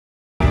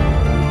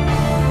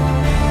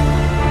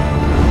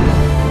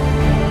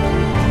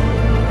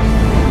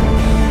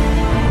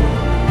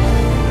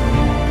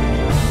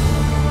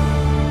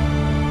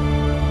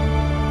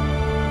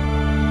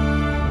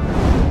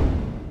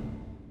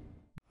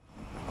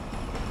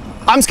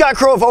I'm Scott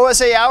Crow of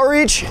OSA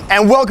Outreach,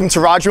 and welcome to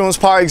Roger Williams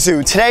Park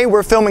Zoo. Today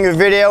we're filming a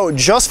video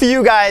just for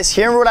you guys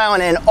here in Rhode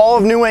Island and all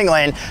of New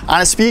England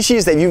on a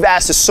species that you've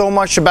asked us so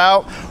much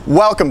about.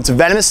 Welcome to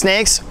venomous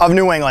snakes of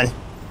New England.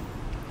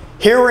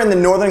 Here we're in the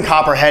Northern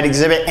Copperhead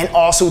exhibit and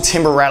also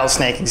Timber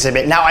Rattlesnake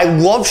exhibit. Now I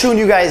love showing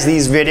you guys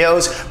these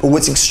videos, but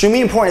what's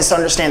extremely important is to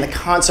understand the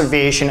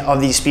conservation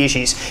of these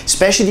species,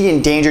 especially the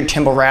endangered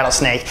timber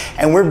rattlesnake.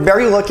 And we're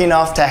very lucky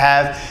enough to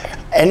have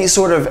any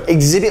sort of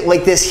exhibit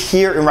like this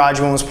here in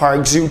Roger Williams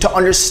Park Zoo to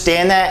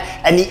understand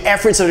that and the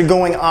efforts that are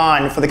going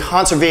on for the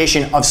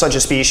conservation of such a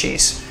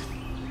species.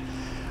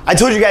 I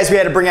told you guys we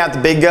had to bring out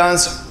the big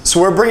guns, so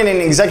we're bringing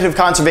in Executive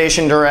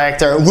Conservation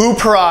Director Lou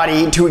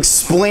Perotti to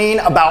explain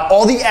about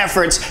all the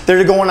efforts that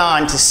are going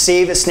on to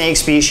save a snake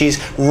species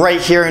right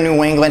here in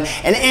New England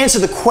and answer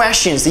the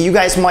questions that you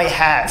guys might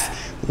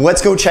have.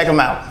 Let's go check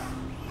them out.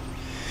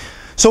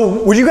 So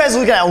what you guys are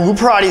looking at, Lou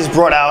Perotti's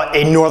brought out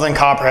a Northern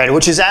Copperhead,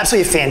 which is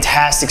absolutely a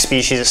fantastic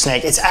species of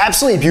snake. It's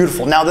absolutely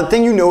beautiful. Now the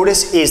thing you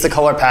notice is the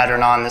color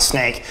pattern on the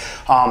snake.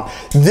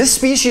 This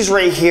species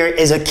right here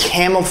is a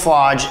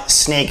camouflage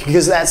snake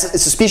because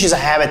it's a species of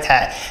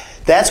habitat.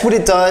 That's what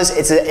it does.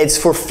 It's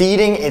for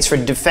feeding, it's for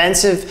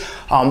defensive.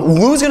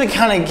 Lou's gonna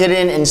kind of get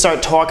in and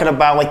start talking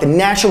about like the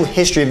natural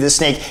history of this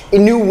snake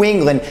in New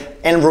England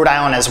and Rhode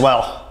Island as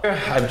well.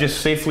 I've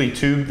just safely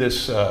tubed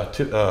this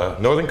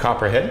Northern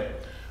Copperhead.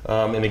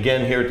 And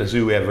again, here at the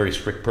zoo, we have very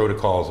strict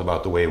protocols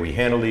about the way we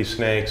handle these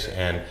snakes.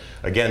 And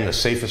again, the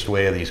safest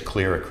way are these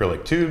clear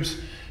acrylic tubes.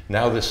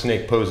 Now this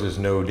snake poses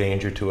no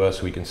danger to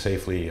us. We can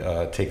safely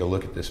take a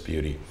look at this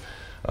beauty.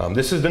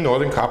 This is the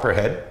Northern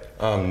Copperhead,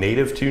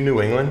 native to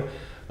New England.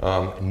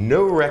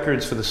 No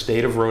records for the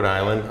state of Rhode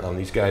Island.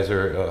 These guys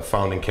are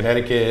found in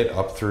Connecticut,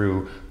 up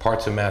through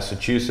parts of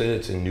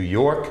Massachusetts and New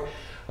York.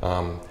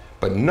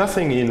 But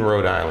nothing in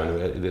Rhode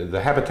Island.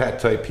 The habitat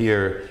type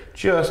here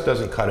just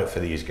doesn't cut it for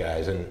these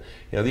guys. And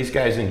you know, these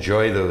guys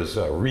enjoy those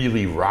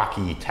really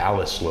rocky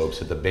talus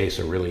slopes at the base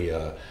of really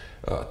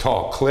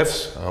tall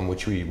cliffs,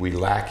 which we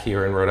lack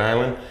here in Rhode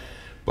Island.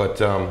 But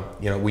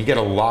you know, we get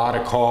a lot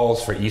of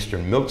calls for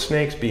eastern milk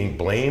snakes being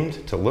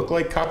blamed to look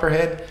like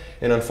Copperhead.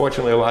 And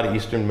unfortunately, a lot of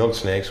eastern milk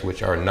snakes,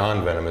 which are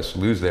non-venomous,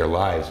 lose their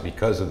lives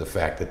because of the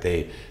fact that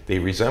they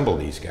resemble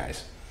these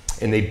guys.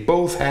 And they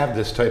both have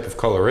this type of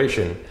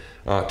coloration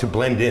to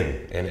blend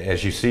in, and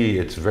as you see,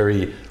 it's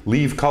very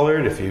leaf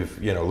colored. If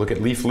you look at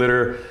leaf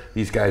litter,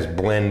 these guys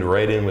blend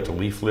right in with the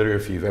leaf litter.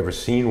 If you've ever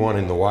seen one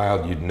in the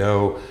wild, you'd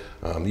know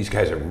these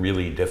guys are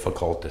really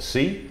difficult to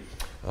see.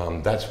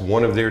 That's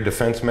one of their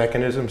defense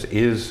mechanisms,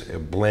 is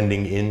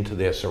blending into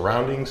their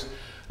surroundings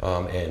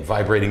and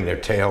vibrating their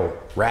tail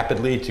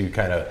rapidly to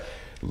kind of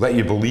let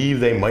you believe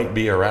they might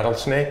be a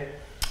rattlesnake.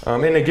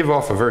 And they give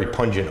off a very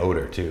pungent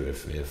odor too.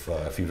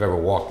 If you've ever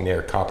walked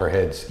near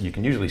copperheads, you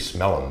can usually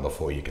smell them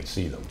before you can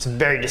see them. It's a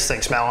very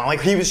distinct smell. And like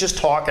he was just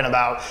talking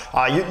about,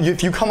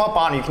 if you come up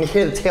on it, you can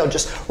hear the tail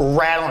just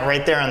rattling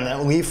right there on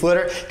the leaf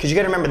litter. Because you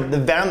got to remember,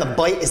 the venom, the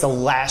bite is the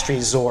last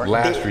resort.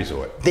 Last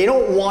resort. They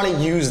don't want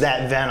to use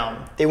that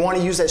venom. They want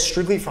to use that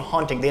strictly for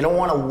hunting. They don't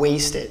want to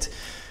waste it.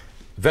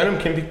 Venom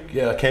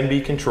can be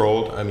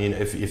controlled. I mean,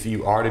 if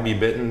you are to be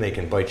bitten, they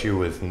can bite you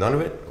with none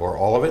of it, or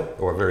all of it,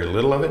 or very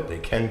little of it. They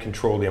can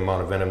control the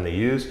amount of venom they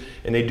use,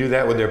 and they do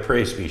that with their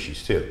prey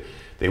species too.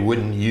 They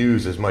wouldn't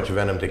use as much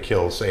venom to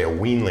kill, say, a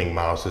weanling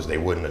mouse as they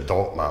would an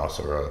adult mouse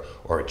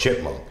or a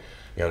chipmunk.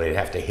 You know, they'd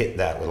have to hit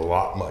that with a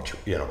lot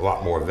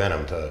more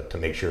venom to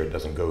make sure it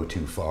doesn't go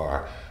too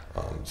far,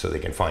 so they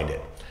can find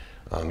it.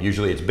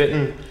 Usually it's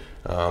bitten.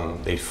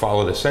 They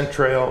follow the scent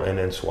trail and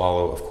then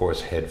swallow, of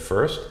course, head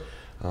first.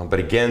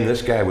 But again,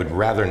 this guy would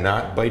rather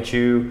not bite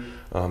you.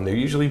 They're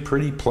usually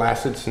pretty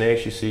placid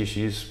snakes. You see,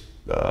 she's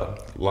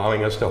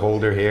allowing us to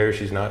hold her hair.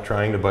 She's not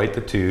trying to bite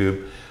the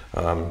tube.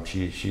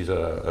 She's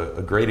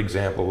a great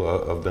example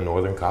of the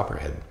Northern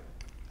Copperhead.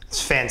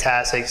 It's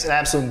fantastic. It's an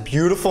absolute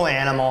beautiful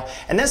animal.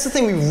 And that's the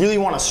thing we really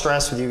want to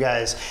stress with you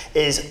guys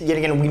is, yet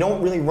again, we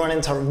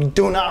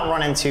do not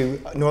run into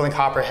Northern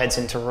Copperheads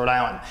into Rhode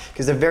Island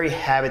because they're very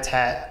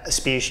habitat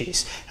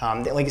species.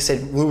 Like I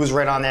said, Lou was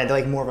right on that. They're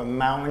like more of a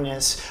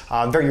mountainous,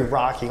 very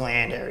rocky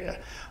land area.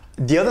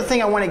 The other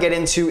thing I want to get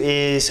into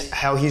is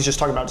how he's just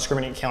talking about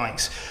discriminate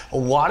killings. A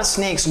lot of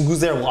snakes lose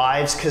their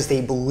lives because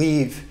they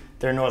believe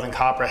they're Northern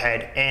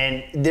Copperhead,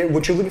 and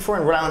what you're looking for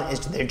in Rhode Island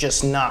is they're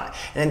just not.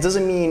 And it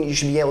doesn't mean you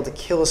should be able to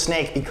kill a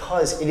snake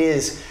because it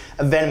is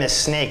a venomous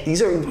snake.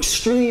 These are an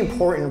extremely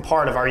important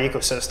part of our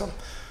ecosystem.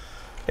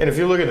 And if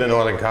you look at the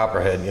Northern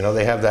Copperhead, you know,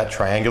 they have that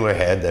triangular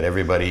head that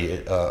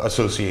everybody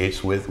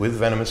associates with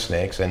venomous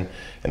snakes, and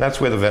that's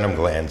where the venom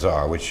glands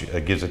are, which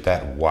gives it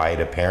that wide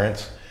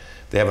appearance.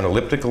 They have an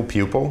elliptical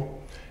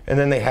pupil, and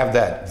then they have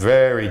that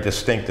very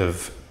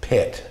distinctive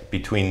pit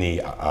between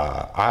the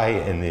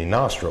eye and the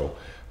nostril,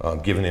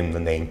 giving them the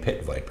name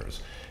pit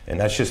vipers. And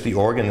that's just the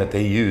organ that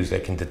they use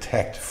that can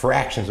detect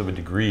fractions of a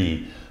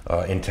degree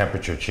in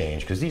temperature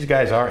change, because these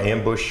guys are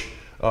ambush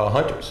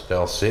hunters.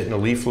 They'll sit in a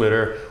leaf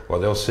litter, or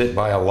they'll sit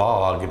by a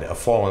log, a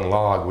fallen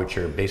log, which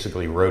are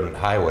basically rodent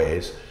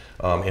highways,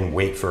 and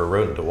wait for a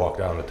rodent to walk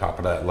down the top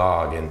of that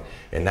log.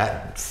 And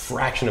that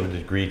fraction of a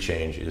degree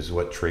change is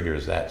what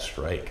triggers that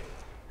strike.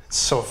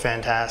 So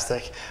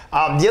fantastic.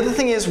 The other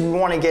thing is we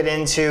want to get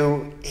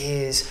into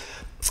is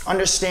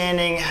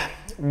understanding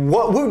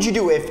what would you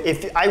do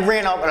if I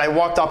ran up and I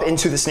walked up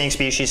into the snake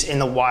species in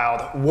the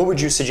wild? What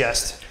would you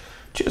suggest?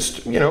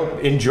 Just,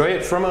 enjoy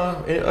it from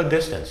a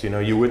distance.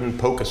 You wouldn't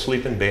poke a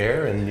sleeping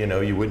bear, and,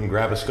 you wouldn't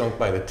grab a skunk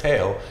by the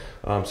tail.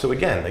 So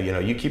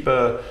again, you keep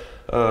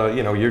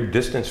your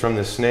distance from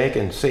the snake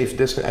and safe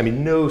distance. I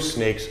mean, no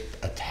snakes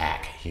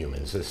attack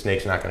humans. The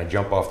snake's not going to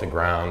jump off the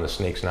ground. The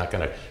snake's not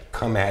going to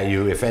come at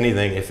you. If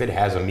anything, if it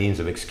has a means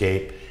of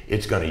escape,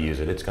 it's going to use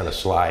it. It's going to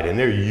slide, and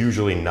they're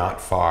usually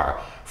not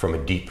far from a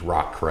deep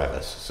rock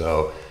crevice.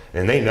 So,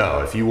 and they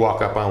know if you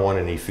walk up on one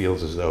and he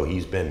feels as though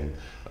he's been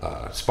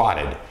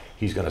spotted,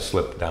 he's going to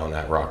slip down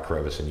that rock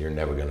crevice, and you're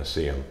never going to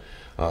see him.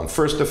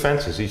 First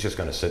defense is he's just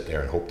going to sit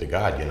there and hope to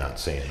God you're not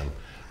seeing him.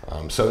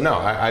 So no,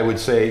 I would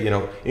say,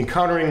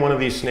 encountering one of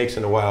these snakes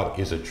in the wild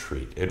is a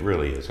treat. It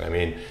really is. I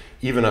mean,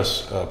 even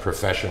us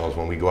professionals,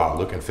 when we go out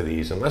looking for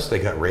these, unless they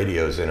got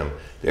radios in them,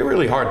 they're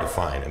really hard to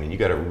find. I mean, you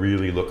got to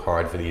really look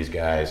hard for these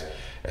guys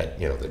at,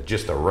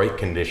 just the right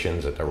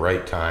conditions at the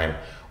right time,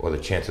 or the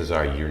chances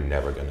are you're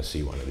never going to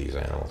see one of these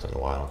animals in the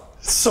wild.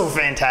 So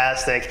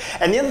fantastic.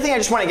 And the other thing I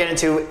just want to get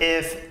into,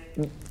 if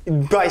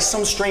by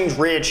some strange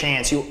rare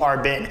chance you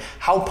are bitten,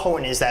 how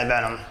potent is that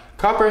venom?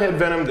 Copperhead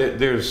venom,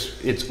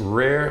 it's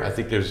rare. I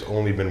think there's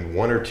only been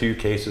 1 or 2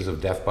 cases of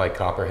death by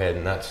copperhead,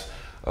 and that's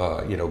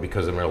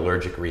because of an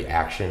allergic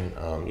reaction.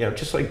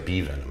 Just like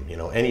bee venom.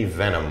 Any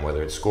venom,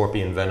 whether it's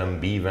scorpion venom,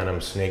 bee venom,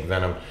 snake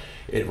venom,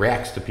 it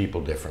reacts to people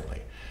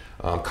differently.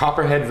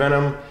 Copperhead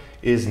venom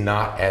is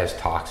not as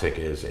toxic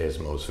as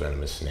most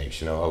venomous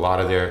snakes. A lot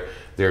of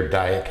their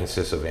diet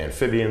consists of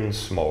amphibians,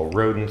 small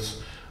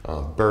rodents,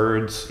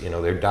 birds.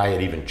 Their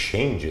diet even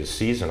changes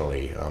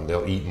seasonally.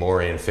 They'll eat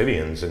more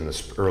amphibians in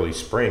the early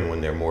spring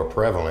when they're more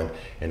prevalent,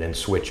 and then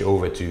switch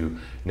over to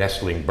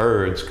nestling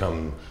birds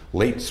come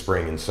late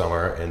spring and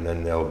summer, and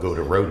then they'll go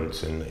to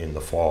rodents in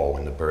the fall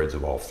when the birds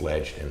have all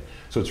fledged. And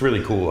so it's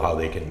really cool how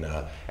they can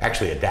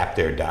actually adapt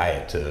their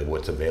diet to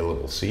what's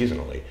available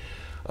seasonally.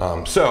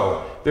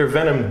 So their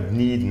venom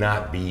need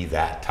not be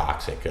that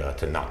toxic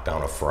to knock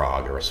down a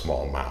frog or a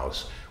small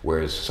mouse,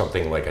 whereas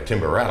something like a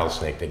timber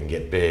rattlesnake that can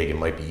get big and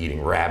might be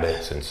eating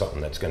rabbits, and something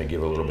that's going to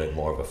give a little bit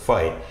more of a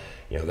fight,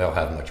 they'll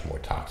have much more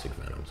toxic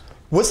venoms.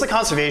 What's the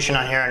conservation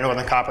on here on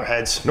northern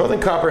copperheads?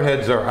 Northern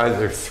copperheads are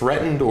either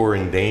threatened or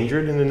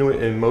endangered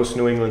in most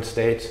New England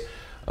states.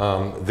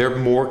 They're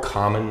more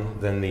common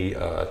than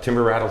the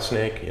timber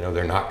rattlesnake.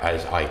 They're not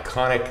as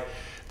iconic.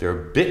 They're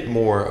a bit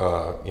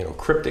more,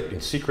 cryptic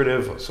and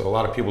secretive, so a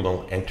lot of people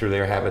don't enter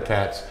their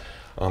habitats.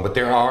 But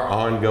there are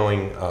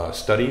ongoing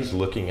studies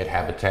looking at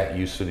habitat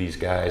use for these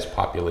guys,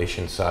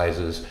 population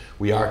sizes.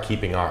 We are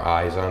keeping our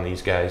eyes on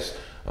these guys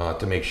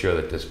to make sure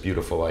that this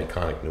beautiful,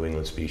 iconic New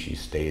England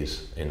species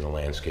stays in the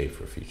landscape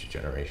for future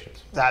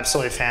generations.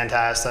 Absolutely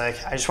fantastic.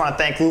 I just want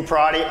to thank Lou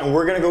Perotti, and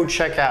we're going to go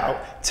check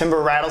out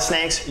timber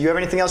rattlesnakes. You have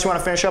anything else you want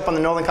to finish up on the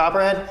northern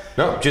copperhead?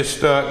 No, just,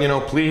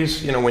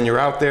 please, when you're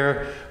out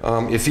there,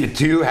 if you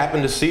do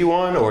happen to see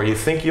one, or you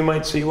think you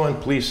might see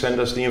one, please send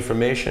us the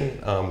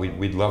information.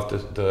 We'd love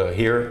to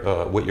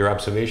hear what your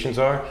observations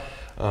are.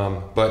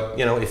 But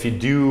if you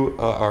do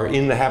are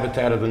in the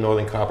habitat of the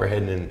northern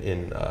copperhead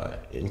and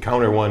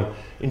encounter one,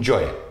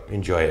 enjoy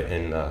it,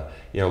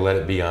 and let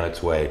it be on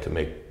its way to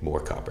make more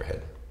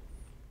copperhead.